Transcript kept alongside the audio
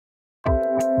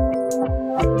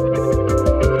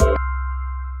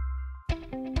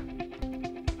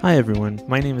Hi everyone,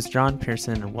 my name is John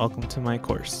Pierson and welcome to my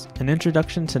course, An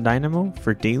Introduction to Dynamo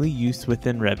for Daily Use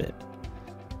Within Revit.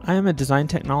 I am a design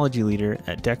technology leader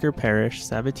at Decker Parish,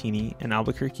 Sabatini in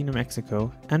Albuquerque, New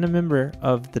Mexico, and a member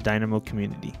of the Dynamo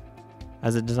community.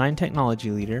 As a design technology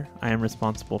leader, I am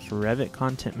responsible for Revit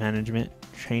content management,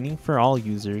 training for all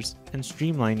users, and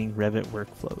streamlining Revit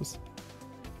workflows.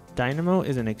 Dynamo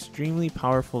is an extremely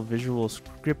powerful visual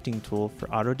scripting tool for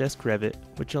Autodesk Revit,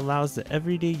 which allows the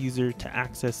everyday user to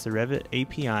access the Revit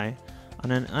API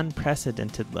on an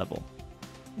unprecedented level.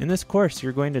 In this course,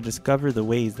 you're going to discover the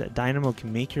ways that Dynamo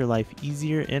can make your life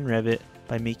easier in Revit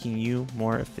by making you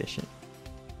more efficient.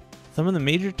 Some of the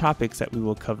major topics that we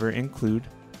will cover include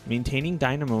maintaining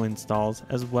Dynamo installs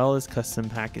as well as custom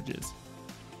packages,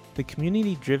 the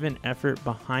community-driven effort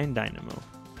behind Dynamo,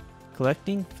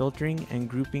 collecting, filtering, and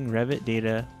grouping Revit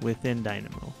data within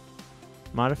Dynamo,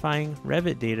 modifying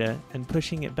Revit data and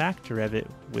pushing it back to Revit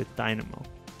with Dynamo,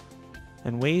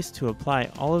 and ways to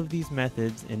apply all of these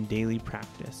methods in daily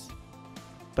practice.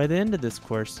 By the end of this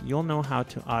course, you'll know how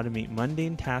to automate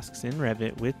mundane tasks in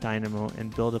Revit with Dynamo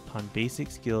and build upon basic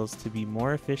skills to be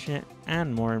more efficient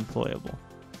and more employable.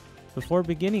 Before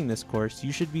beginning this course,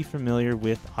 you should be familiar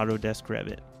with Autodesk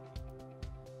Revit.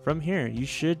 From here, you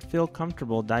should feel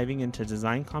comfortable diving into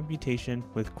design computation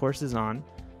with courses on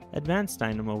advanced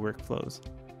Dynamo workflows,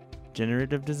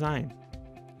 generative design,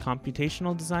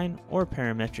 computational design or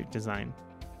parametric design,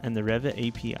 and the Revit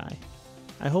API.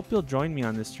 I hope you'll join me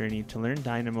on this journey to learn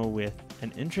Dynamo with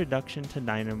An Introduction to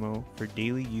Dynamo for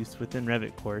Daily Use Within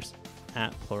Revit course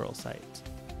at Pluralsight.